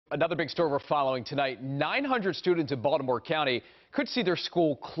Another big story we're following tonight. 900 students in Baltimore County could see their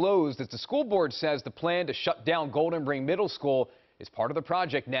school closed as the school board says the plan to shut down Golden Ring Middle School is part of the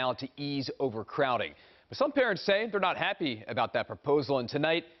project now to ease overcrowding. But some parents say they're not happy about that proposal, and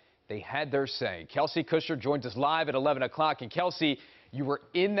tonight they had their say. Kelsey Kushner joins us live at 11 o'clock. And Kelsey, you were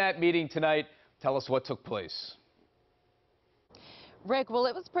in that meeting tonight. Tell us what took place. Rick, well,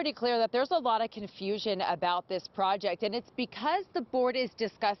 it was pretty clear that there's a lot of confusion about this project, and it's because the board is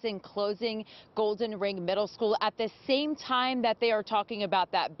discussing closing Golden Ring Middle School at the same time that they are talking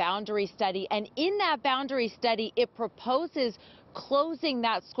about that boundary study. And in that boundary study, it proposes closing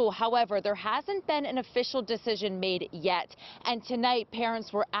that school. However, there hasn't been an official decision made yet. And tonight,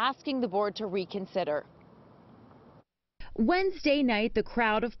 parents were asking the board to reconsider. Wednesday night, the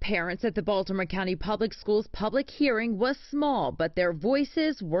crowd of parents at the Baltimore County Public Schools public hearing was small, but their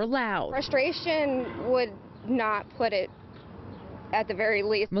voices were loud. Frustration would not put it at the very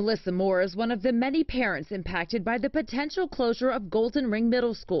least. Melissa Moore is one of the many parents impacted by the potential closure of Golden Ring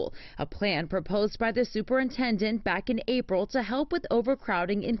Middle School, a plan proposed by the superintendent back in April to help with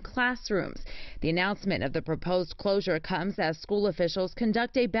overcrowding in classrooms. The announcement of the proposed closure comes as school officials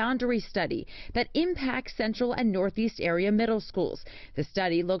conduct a boundary study that impacts Central and Northeast area middle schools. The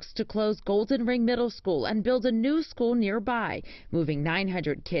study looks to close Golden Ring Middle School and build a new school nearby, moving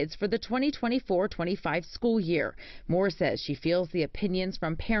 900 kids for the 2024-25 school year. Moore says she feels the opinions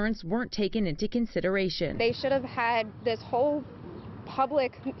from parents weren't taken into consideration. They should have had this whole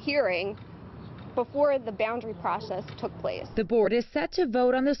public hearing before the boundary process took place. The board is set to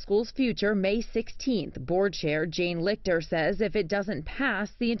vote on the school's future May 16th. Board Chair Jane Lichter says if it doesn't pass,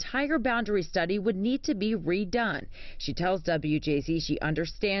 the entire boundary study would need to be redone. She tells WJZ she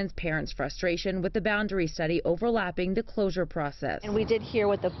understands parents' frustration with the boundary study overlapping the closure process. And we did hear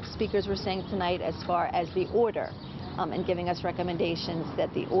what the speakers were saying tonight as far as the order. And giving us recommendations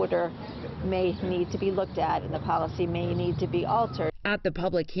that the order may need to be looked at and the policy may need to be altered. At the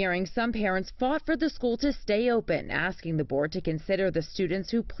public hearing, some parents fought for the school to stay open, asking the board to consider the students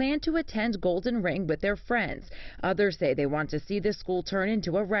who plan to attend Golden Ring with their friends. Others say they want to see the school turn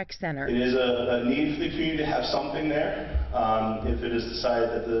into a rec center. It is a need for the community to have something there if it is decided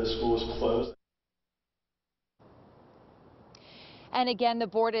that the school is closed. And again, the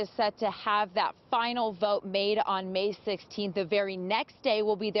board is set to have that final vote made on May 16th. The very next day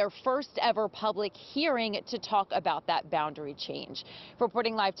will be their first ever public hearing to talk about that boundary change.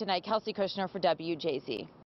 Reporting live tonight, Kelsey Kushner for WJZ.